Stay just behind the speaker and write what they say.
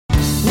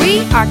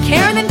We are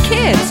Karen and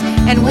Kids,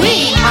 and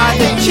we are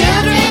the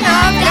children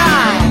of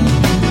God.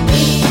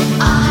 We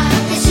are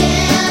the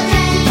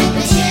children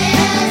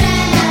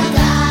of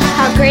God.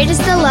 How great is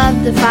the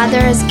love the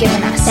Father has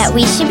given us, That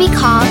we should be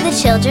called the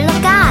children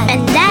of God.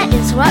 and that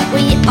is what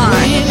we are.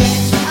 We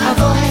lift our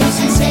voice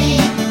and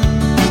sing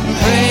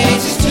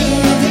praises to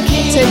the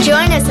King. So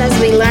join us as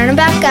we learn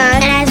about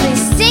God and as we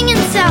sing and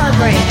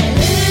celebrate.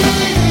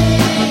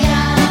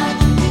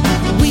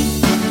 We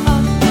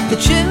are the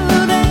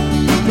children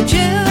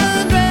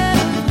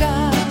of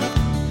God.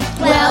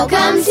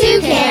 Welcome to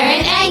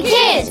Karen and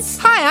Kids.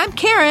 Hi, I'm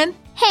Karen.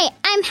 Hey,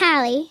 I'm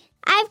Hallie.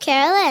 I'm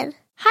Carolyn.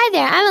 Hi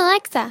there, I'm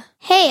Alexa.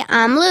 Hey,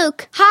 I'm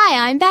Luke.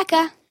 Hi, I'm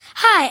Becca.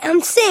 Hi,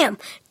 I'm Sam.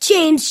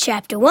 James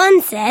chapter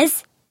 1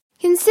 says,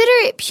 Consider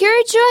it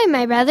pure joy,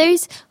 my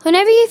brothers,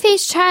 whenever you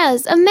face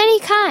trials of many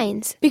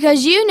kinds,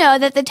 because you know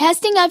that the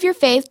testing of your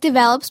faith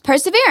develops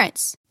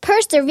perseverance.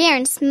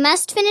 Perseverance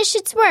must finish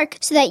its work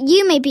so that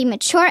you may be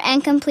mature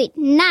and complete,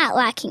 not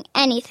lacking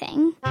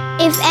anything.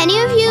 If any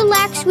of you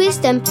lacks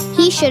wisdom,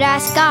 he should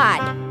ask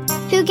God,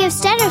 who gives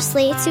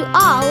generously to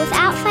all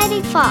without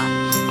finding fault,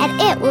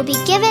 and it will be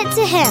given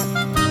to him.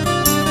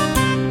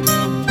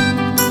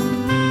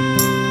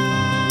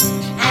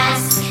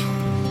 Ask,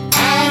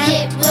 and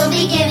it will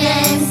be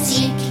given.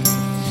 Seek,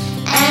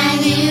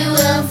 and you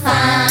will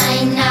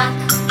find. Knock,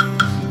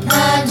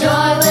 the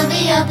door will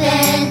be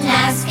open.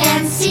 Ask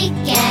and seek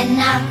and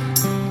knock.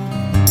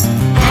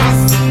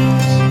 Ask,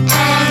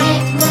 and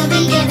it will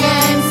be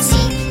given.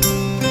 Seek,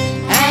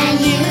 and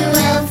you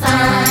will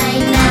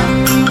find. Knock,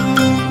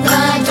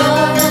 the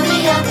door will be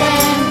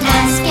open.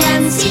 Ask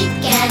and seek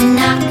and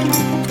knock.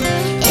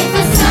 If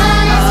a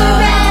son asks for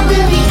bread,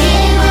 will be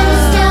given a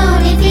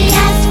stone. If he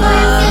asks for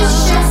a fish,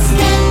 a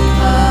stick.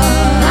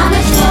 How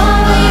much more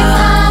will your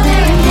Father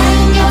in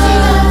heaven give to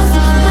those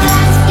who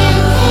ask in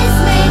his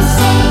name?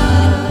 Say,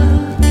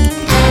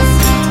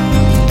 ask,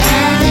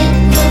 and it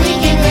will be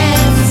given.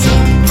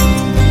 Seek,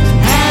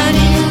 and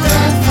you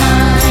will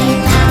find.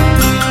 Knock,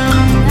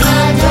 the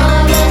door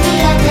will be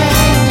open.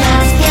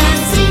 Ask and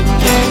seek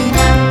and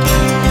knock.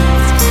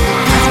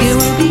 It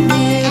will be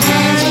given,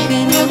 And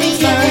it will be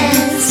given.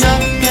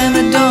 knock, and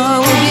the door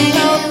will be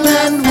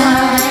opened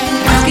wide.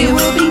 Ask, it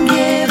will be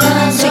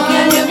given, seek,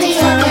 and you'll be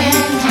find.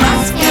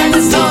 Ask, and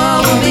the door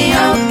will be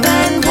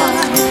opened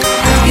wide.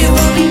 Ask, it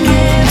will be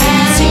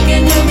given, seek,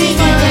 and you'll be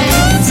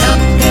find. Knock,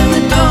 and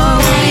the door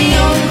will be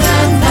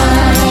opened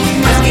wide.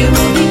 Ask, it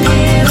will be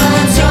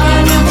given, seek,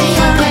 and you'll be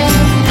find.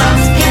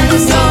 Ask, and the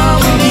door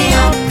will be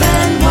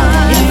opened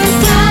wide. If a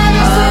son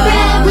asks for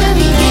bread, will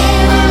be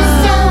given a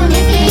stone.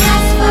 If he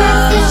asks for a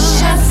fish,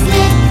 a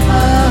stick.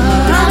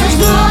 How much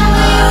more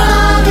will your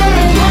Father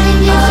in heaven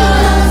give to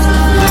those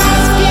who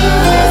ask in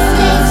his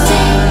name?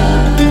 Say,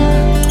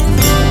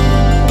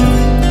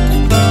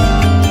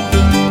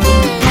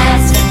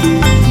 ask,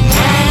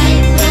 and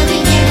it will be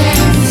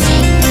given.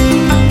 Seek,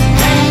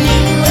 and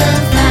you will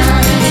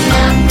find.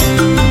 Knock,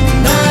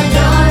 the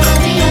door will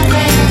be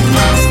open.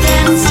 Ask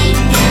and seek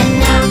and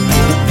knock.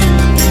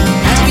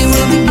 Ask, it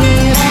will be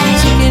given,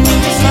 seek, and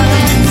you'll be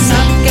find.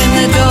 Knock, and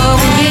the door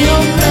will be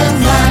opened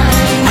wide.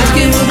 Ask,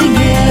 it will be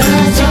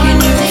given, seek, and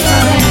you'll be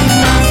find.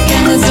 Knock,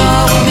 and the door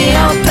will be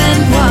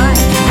opened wide.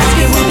 Ask,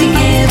 it will be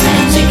given,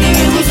 seek, and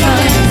you'll be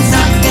find.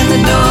 Knock, and the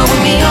door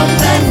will be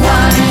opened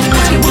wide.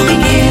 Ask, it will be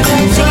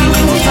given, seek, and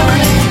you'll be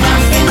find.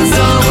 Knock, and the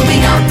door will be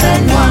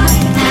opened wide.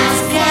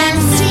 Ask and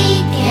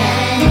seek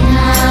and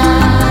knock.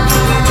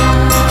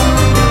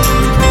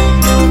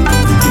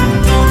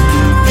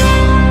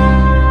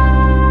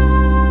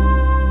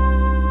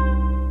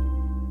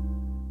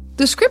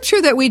 The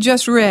scripture that we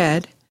just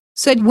read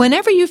said,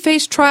 whenever you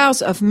face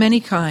trials of many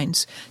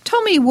kinds.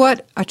 Tell me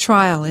what a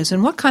trial is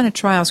and what kind of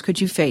trials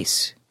could you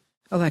face,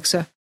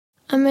 Alexa?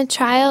 A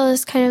trial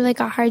is kind of like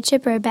a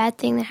hardship or a bad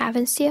thing that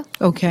happens to you.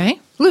 Okay.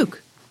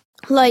 Luke?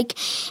 like,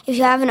 if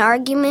you have an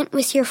argument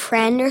with your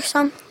friend or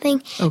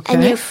something, Okay.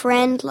 and your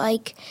friend,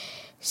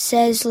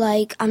 says,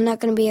 I'm not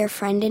going to be your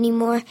friend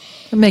anymore.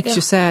 It makes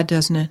you sad,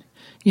 doesn't it?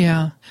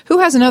 Yeah. Who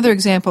has another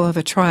example of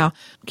a trial?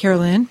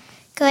 Carolyn?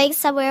 Going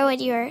somewhere when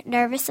you're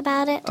nervous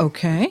about it.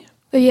 Okay.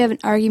 Or you have an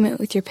argument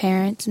with your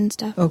parents and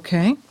stuff.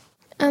 Okay.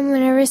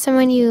 Whenever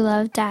someone you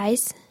love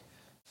dies.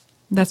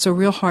 That's a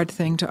real hard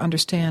thing to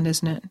understand,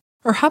 isn't it?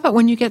 Or how about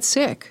when you get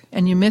sick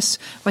and you miss,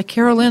 like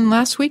Carolyn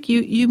last week,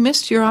 you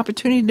missed your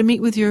opportunity to meet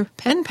with your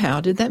pen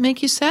pal. Did that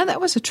make you sad? That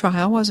was a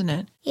trial, wasn't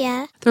it?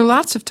 Yeah. There are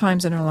lots of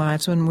times in our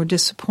lives when we're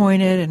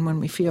disappointed and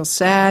when we feel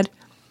sad.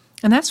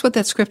 And that's what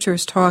that scripture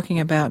is talking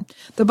about.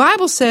 The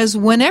Bible says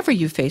whenever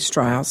you face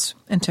trials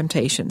and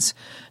temptations,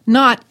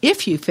 not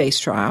if you face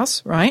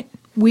trials, right?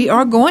 We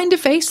are going to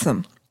face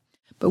them.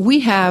 But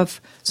we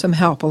have some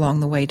help along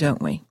the way,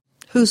 don't we?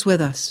 Who's with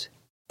us?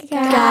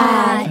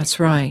 God. That's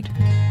right.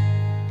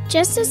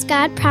 Just as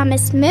God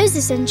promised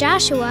Moses and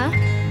Joshua,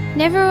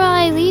 Never will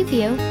I leave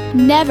you.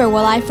 Never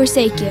will I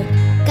forsake you.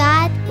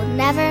 God will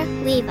never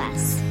leave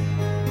us.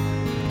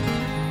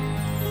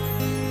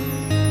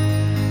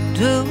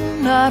 Do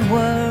not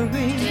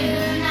worry.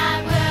 Do not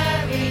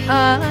worry.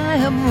 I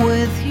am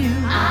with you.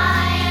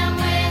 I am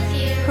with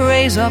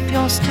Raise up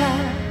your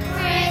staff,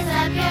 Raise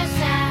up your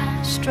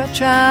staff.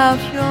 stretch out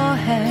your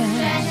hand.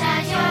 Stretch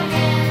out your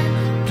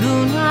hand. Do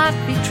not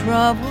be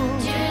troubled,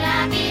 Do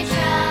not be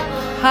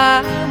troubled.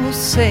 I will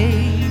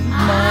save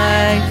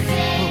my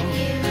Save people,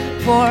 you.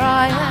 for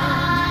I am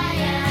I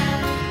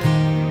am.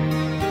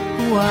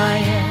 who I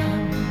am.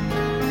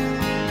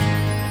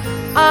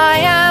 I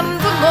am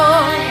the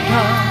Lord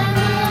God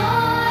The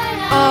Lord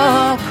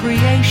of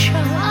creation,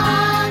 of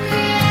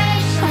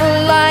creation. the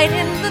light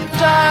in the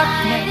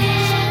darkness,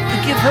 the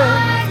giver of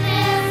life.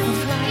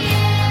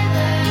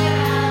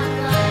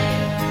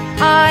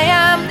 I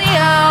am the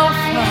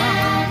Alpha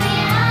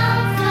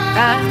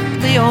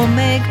and the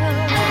Omega.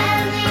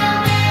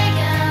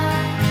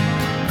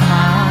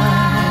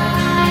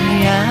 I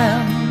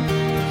am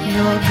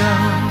your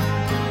God.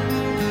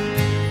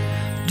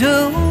 Do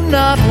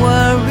not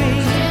worry,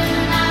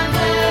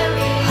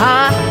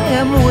 I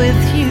am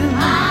with you.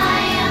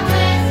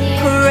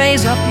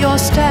 Raise up your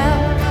staff,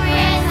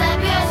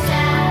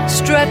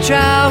 stretch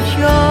out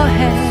your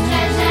hand.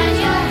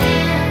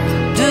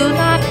 Do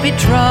not be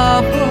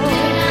troubled,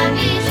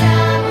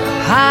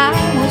 I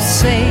will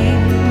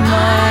save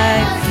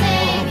my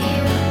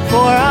people,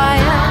 for I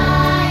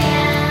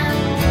am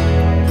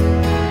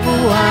who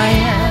I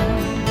am.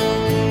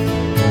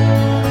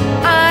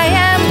 I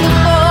am the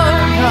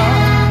Lord God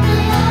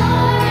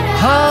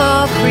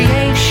of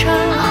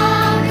creation,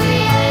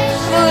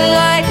 the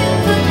light in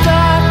the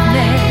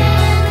darkness,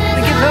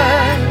 the giver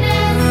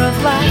of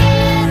life.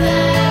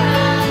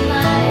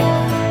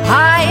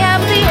 I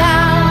am the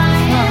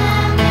Alpha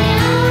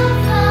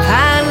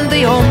and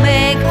the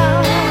Omega.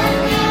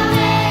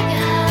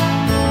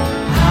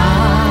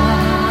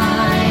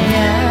 I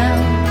am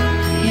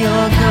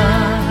your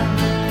God.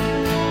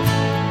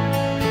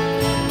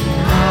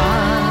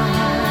 I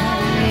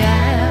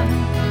am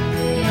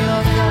your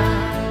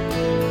God.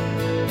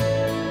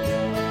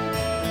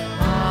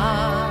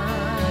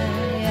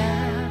 I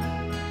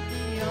am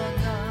your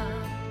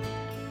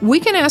God. We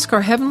can ask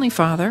our Heavenly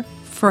Father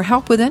for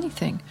help with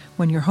anything.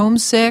 When you're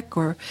homesick,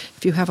 or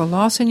if you have a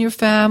loss in your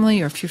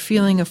family, or if you're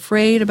feeling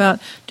afraid about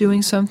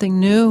doing something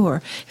new,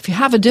 or if you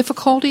have a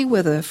difficulty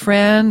with a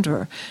friend,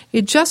 or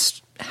you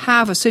just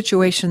have a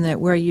situation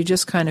where you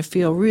just kind of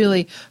feel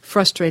really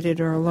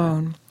frustrated or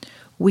alone,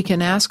 we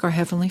can ask our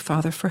Heavenly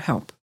Father for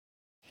help.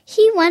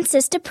 He wants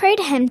us to pray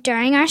to Him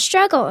during our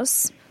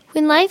struggles.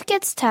 When life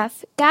gets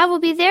tough, God will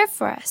be there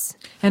for us.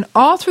 And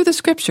all through the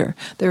Scripture,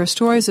 there are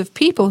stories of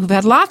people who've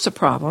had lots of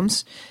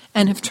problems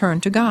and have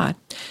turned to God.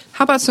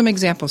 How about some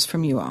examples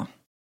from you all?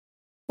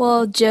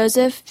 Well,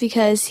 Joseph,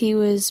 because he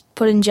was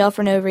put in jail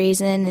for no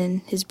reason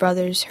and his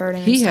brothers hurt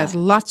him. He and had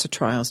stuff. lots of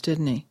trials,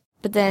 didn't he?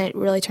 But then it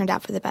really turned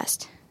out for the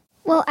best.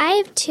 Well, I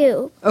have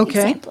two Okay.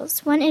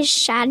 examples. One is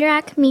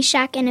Shadrach,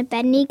 Meshach, and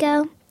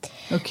Abednego.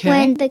 Okay.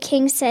 When the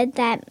king said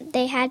that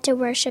they had to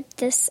worship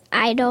this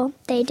idol,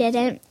 they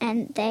didn't,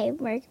 and they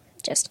were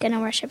just going to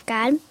worship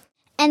God.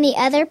 And the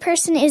other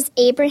person is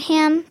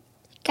Abraham.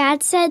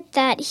 God said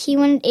that He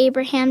wanted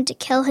Abraham to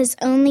kill his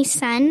only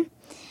son.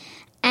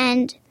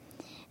 And,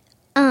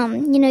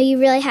 you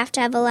really have to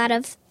have a lot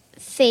of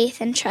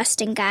faith and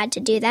trust in God to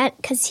do that,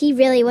 because He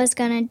really was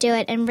going to do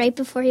it. And right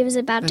before He was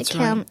about That's to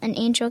kill him, right. an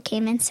angel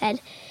came and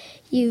said,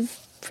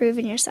 "You've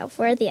proven yourself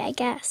worthy, I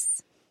guess."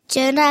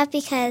 Jonah,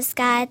 because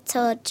God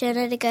told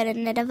Jonah to go to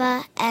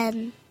Nineveh,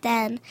 and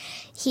then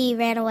he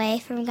ran away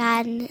from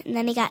God, and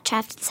then he got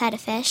trapped inside a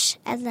fish,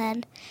 and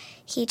then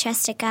he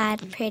trusted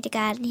God, prayed to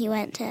God, and he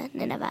went to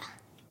Nineveh.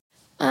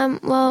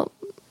 Well,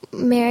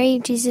 Mary,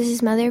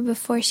 Jesus' mother,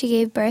 before she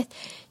gave birth,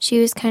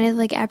 she was kind of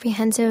like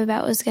apprehensive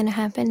about what was going to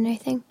happen, I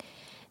think.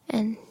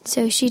 And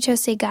so she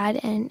trusted God,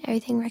 and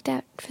everything worked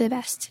out for the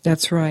best.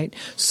 That's right.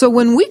 So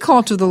when we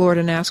call to the Lord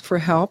and ask for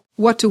help,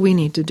 what do we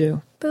need to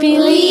do?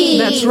 Believe.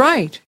 That's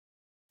right.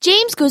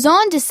 James goes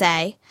on to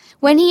say,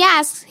 when he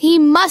asks, he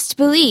must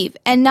believe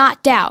and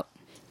not doubt.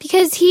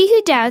 Because he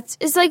who doubts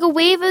is like a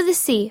wave of the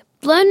sea,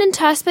 blown and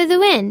tossed by the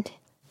wind.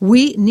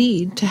 We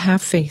need to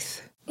have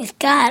faith. With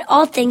God,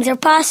 all things are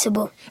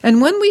possible.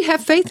 And when we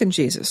have faith in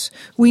Jesus,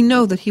 we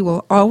know that He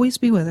will always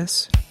be with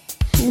us.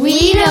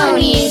 We don't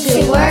need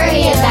to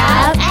worry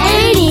about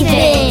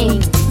anything.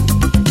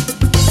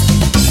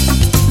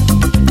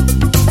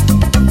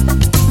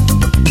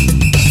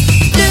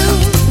 Do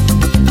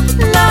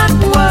not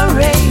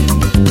worry.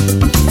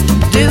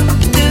 Do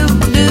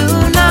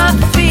not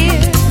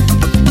fear.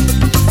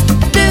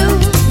 Do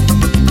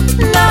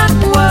not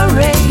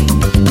worry.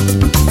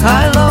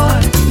 Our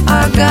Lord,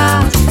 our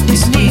God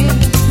is near.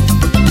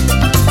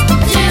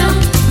 Do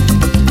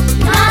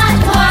not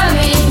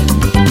worry.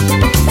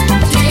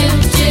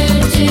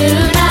 Do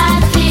not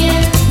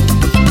fear.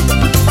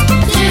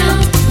 Do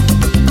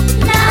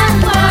not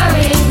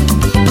worry.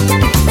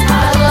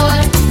 Our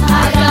Lord,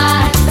 our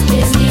God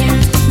is near.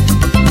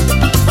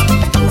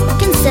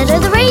 Consider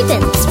the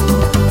ravens.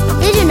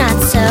 They do not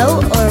sow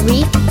or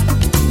reap.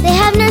 They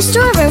have no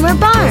storeroom or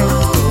barn.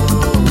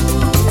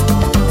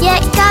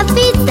 Yet God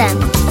feeds them.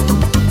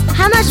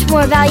 How much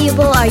more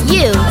valuable are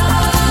you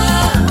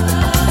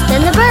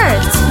than the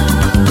birds?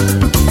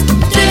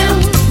 Do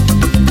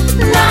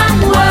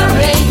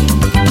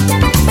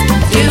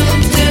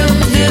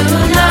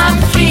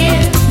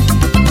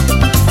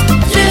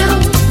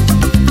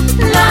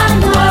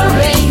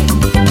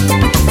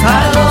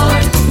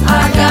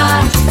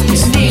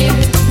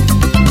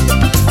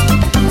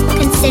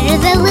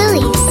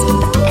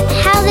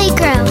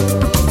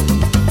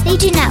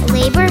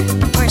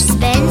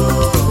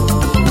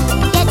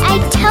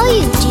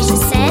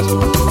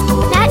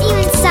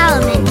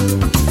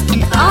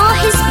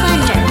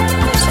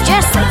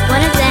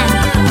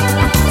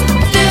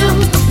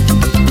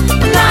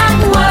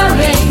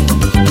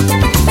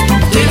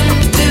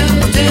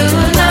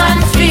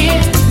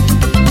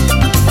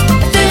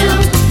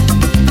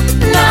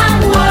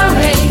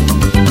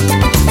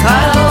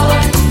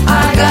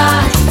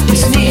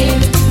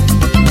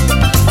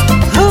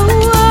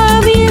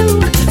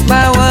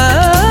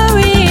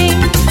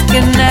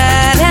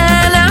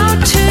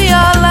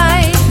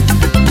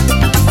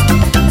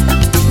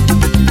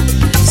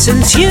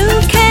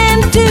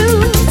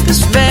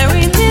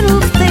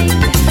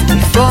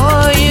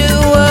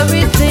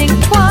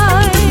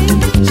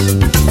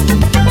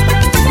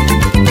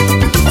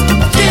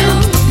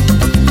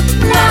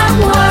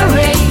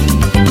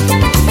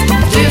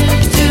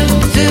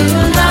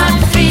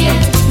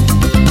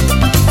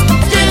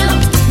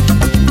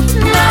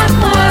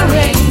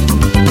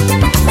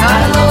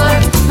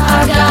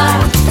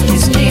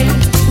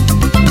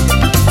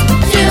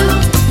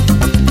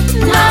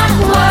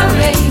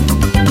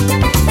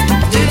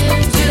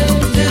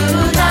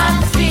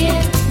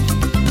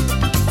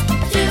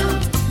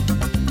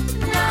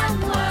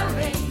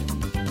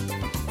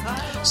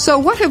So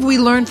what have we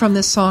learned from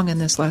this song and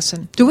this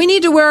lesson? Do we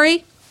need to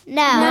worry?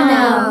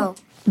 No.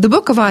 The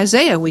book of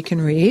Isaiah we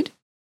can read.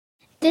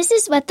 This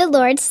is what the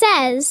Lord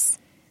says.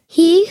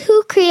 He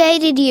who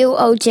created you,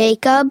 O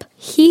Jacob,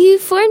 He who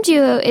formed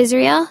you, O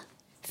Israel.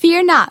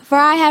 Fear not, for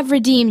I have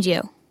redeemed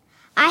you.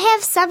 I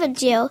have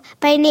summoned you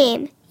by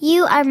name.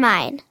 You are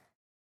mine.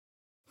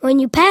 when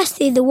you pass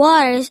through the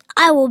waters,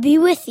 I will be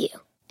with you.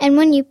 And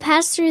when you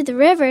pass through the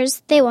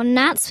rivers, they will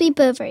not sweep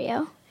over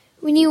you.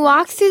 When you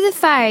walk through the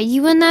fire,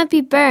 you will not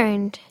be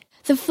burned.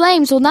 The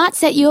flames will not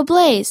set you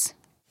ablaze.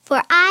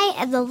 For I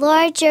am the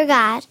Lord your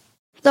God,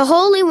 The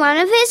Holy One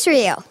of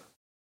Israel,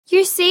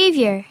 Your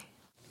Savior.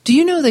 Do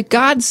you know that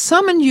God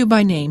summoned you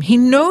by name? He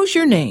knows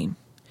your name,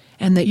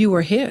 and that you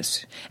are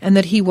His, and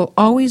that He will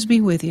always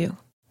be with you.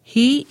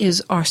 He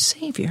is our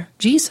Savior,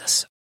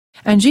 Jesus.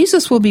 And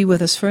Jesus will be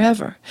with us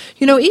forever.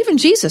 You know, even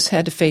Jesus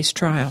had to face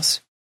trials.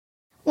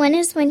 One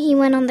is when he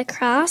went on the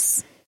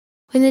cross.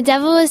 When the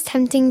devil was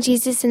tempting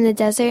Jesus in the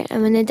desert,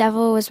 and when the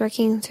devil was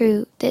working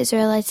through the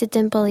Israelites that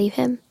didn't believe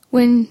him.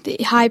 When the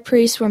high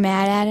priests were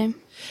mad at him.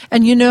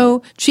 And you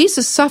know,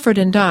 Jesus suffered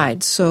and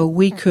died so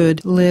we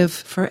could live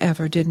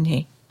forever, didn't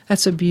He?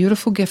 That's a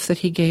beautiful gift that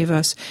He gave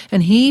us.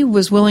 And He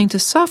was willing to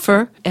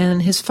suffer,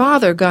 and His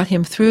Father got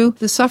Him through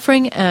the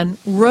suffering and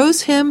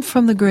rose Him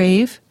from the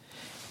grave,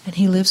 and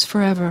He lives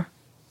forever.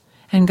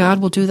 And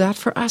God will do that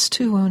for us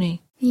too, won't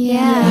He?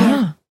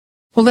 Yeah.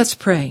 Well, let's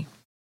pray.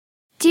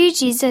 Dear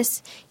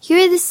Jesus, you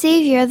are the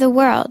Savior of the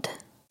world.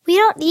 we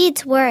don't need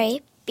to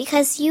worry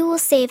because you will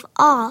save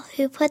all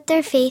who put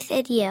their faith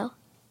in you.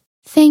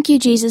 Thank you,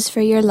 Jesus, for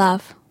your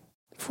love.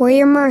 for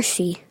your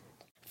mercy,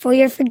 for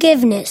your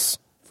forgiveness.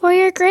 For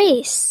your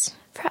grace.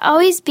 For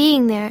always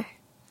being there.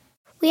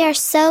 We are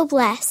so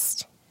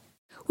blessed.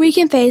 We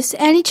can face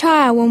any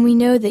trial when we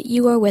know that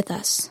you are with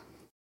us.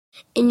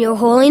 In your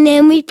holy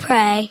name we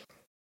pray.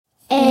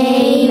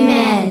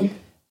 Amen.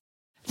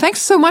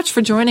 Thanks so much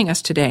for joining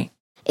us today.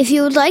 If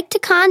you would like to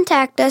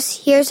contact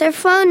us, here's our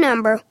phone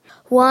number,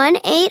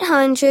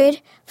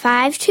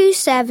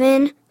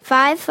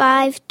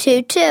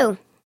 1-800-527-5522.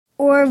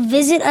 Or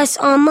visit us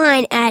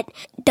online at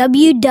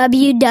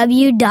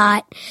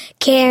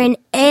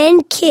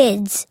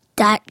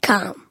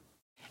www.karenandkids.com.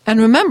 And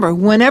remember,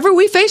 whenever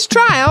we face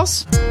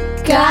trials,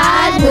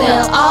 God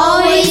will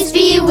always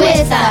be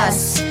with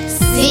us.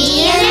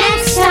 See you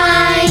next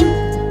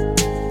time.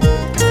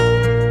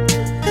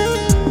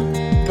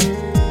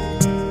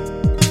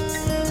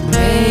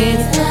 May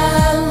the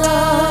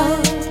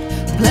Lord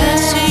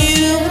bless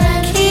you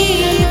and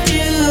keep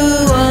you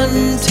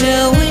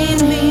until we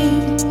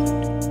meet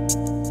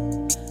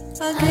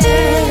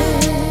again.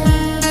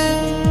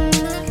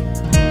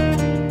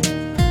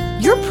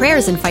 Your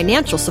prayers and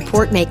financial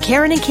support make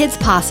Karen and Kids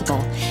possible.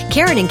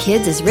 Karen and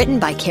Kids is written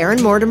by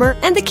Karen Mortimer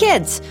and the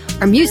kids.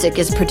 Our music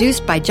is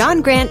produced by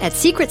John Grant at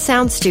Secret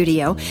Sound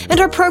Studio, and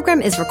our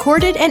program is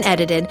recorded and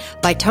edited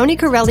by Tony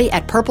Corelli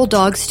at Purple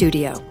Dog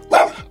Studio.